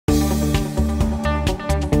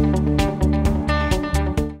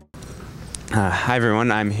Hi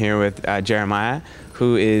everyone, I'm here with Jeremiah,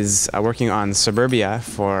 who is working on Suburbia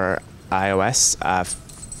for iOS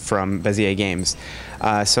from Bezier Games.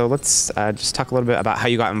 So let's just talk a little bit about how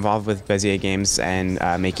you got involved with Bezier Games and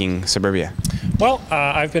making Suburbia. Well,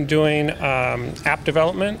 I've been doing app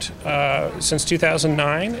development since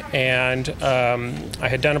 2009, and I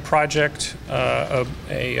had done a project,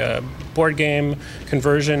 a board game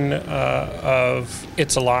conversion of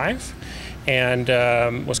It's Alive, and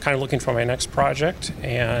was kind of looking for my next project.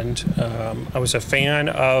 And I was a fan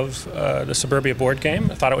of the Suburbia board game.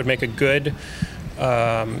 I thought it would make a good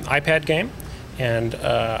iPad game. And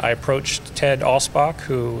I approached Ted Alsbach,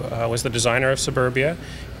 who was the designer of Suburbia,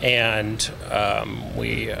 and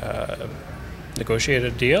we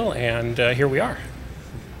negotiated a deal, and here we are.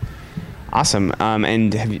 Awesome.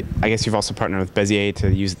 And I guess you've also partnered with Bezier to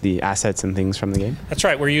use the assets and things from the game? That's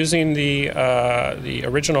right. We're using the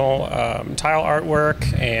original tile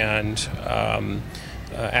artwork and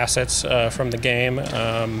assets from the game,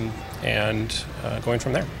 and going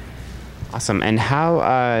from there. Awesome. And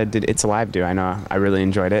how did It's Alive do? I know I really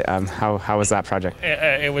enjoyed it. How was that project?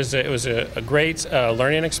 It was a great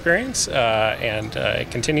learning experience, and it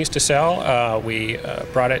continues to sell. We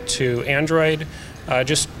brought it to Android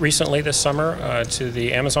just recently this summer to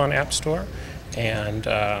the Amazon App Store, and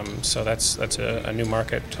so that's a new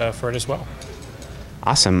market for it as well.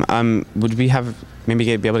 Awesome. Would we have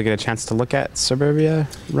maybe be able to get a chance to look at Suburbia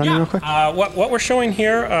running real quick? What we're showing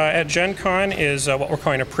here at Gen Con is what we're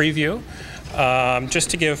calling a preview,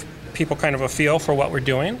 just to give people kind of a feel for what we're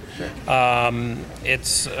doing.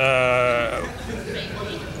 It's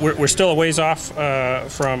we're still a ways off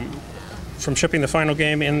from shipping the final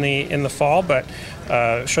game in the fall, but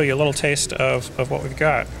show you a little taste of what we've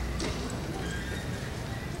got.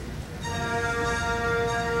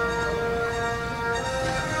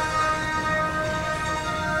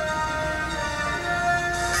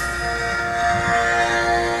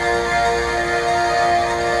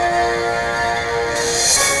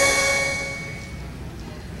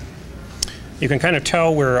 You can kind of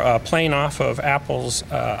tell we're playing off of Apple's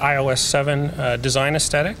iOS 7 design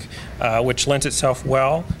aesthetic, which lends itself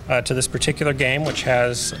well to this particular game, which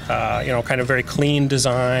has kind of very clean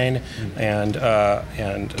design and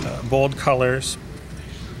bold colors.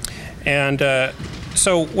 And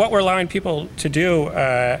so what we're allowing people to do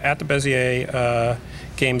at the Bezier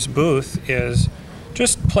Games booth is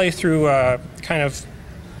just play through kind of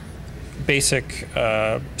basic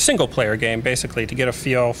single-player game, basically, to get a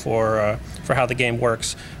feel for how the game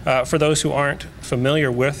works. For those who aren't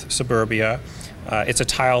familiar with Suburbia, it's a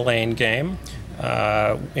tile lane game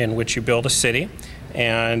in which you build a city,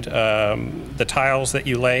 and the tiles that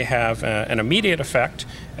you lay have an immediate effect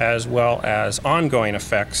as well as ongoing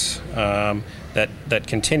effects that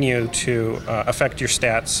continue to affect your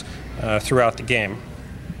stats throughout the game.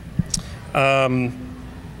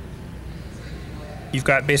 You've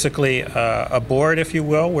got basically a board, if you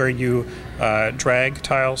will, where you drag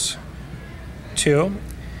tiles to.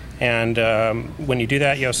 And when you do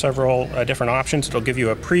that, you have several different options. It'll give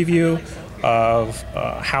you a preview of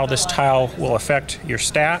how this tile will affect your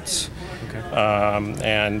stats. Okay.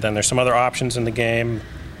 And then there's some other options in the game.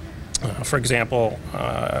 For example,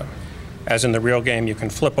 as in the real game, you can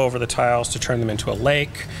flip over the tiles to turn them into a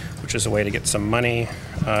lake, which is a way to get some money.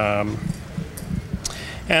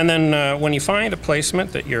 And then when you find a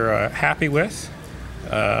placement that you're happy with,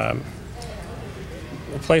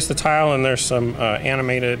 place the tile, and there's some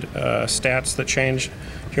animated stats that change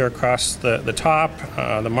here across the top.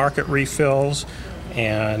 The market refills,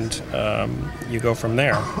 and you go from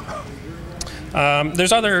there.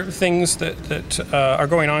 There's other things that are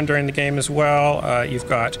going on during the game as well. You've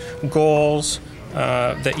got goals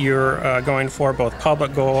that you're going for, both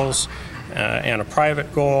public goals and a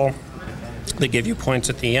private goal. They give you points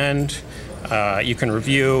at the end. You can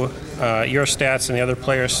review your stats and the other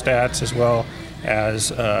player's stats, as well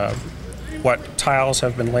as what tiles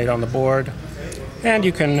have been laid on the board. And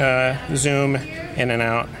you can zoom in and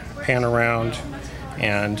out, pan around,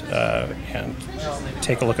 and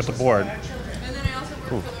take a look at the board.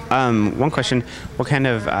 Cool. One question, what kind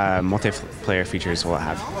of multiplayer features will it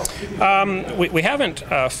have? We haven't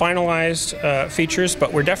finalized features,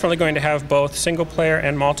 but we're definitely going to have both single-player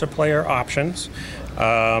and multiplayer options.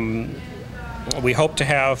 We hope to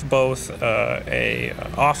have both a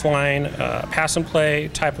offline pass and play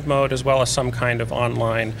type of mode, as well as some kind of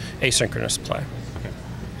online asynchronous play. Okay.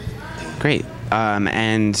 Great.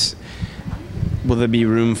 And will there be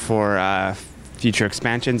room for future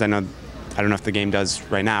expansions? I know don't know if the game does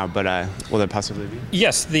right now, but will there possibly be?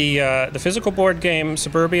 Yes, the physical board game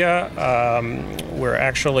Suburbia, we're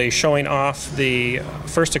actually showing off the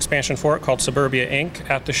first expansion for it called Suburbia Inc.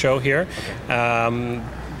 at the show here.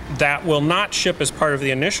 That will not ship as part of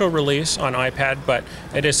the initial release on iPad, but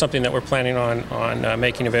it is something that we're planning on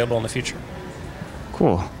making available in the future.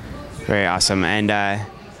 Cool. Very awesome. And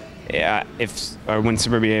when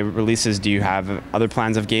Suburbia releases, do you have other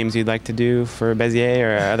plans of games you'd like to do for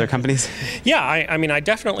Bezier or other companies? Yeah, I mean, I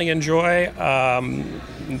definitely enjoy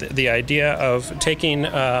the idea of taking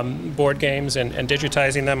board games and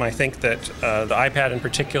digitizing them. I think that the iPad in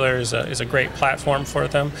particular is a great platform for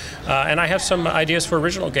them. And I have some ideas for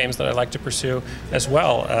original games that I'd like to pursue as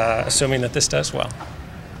well, assuming that this does well.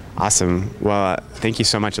 Awesome. Well, thank you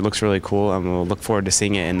so much. It looks really cool, and we'll look forward to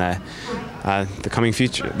seeing it in the coming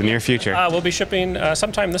future, the near future. We'll be shipping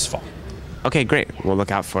sometime this fall. Okay, great. We'll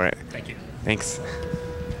look out for it. Thank you. Thanks.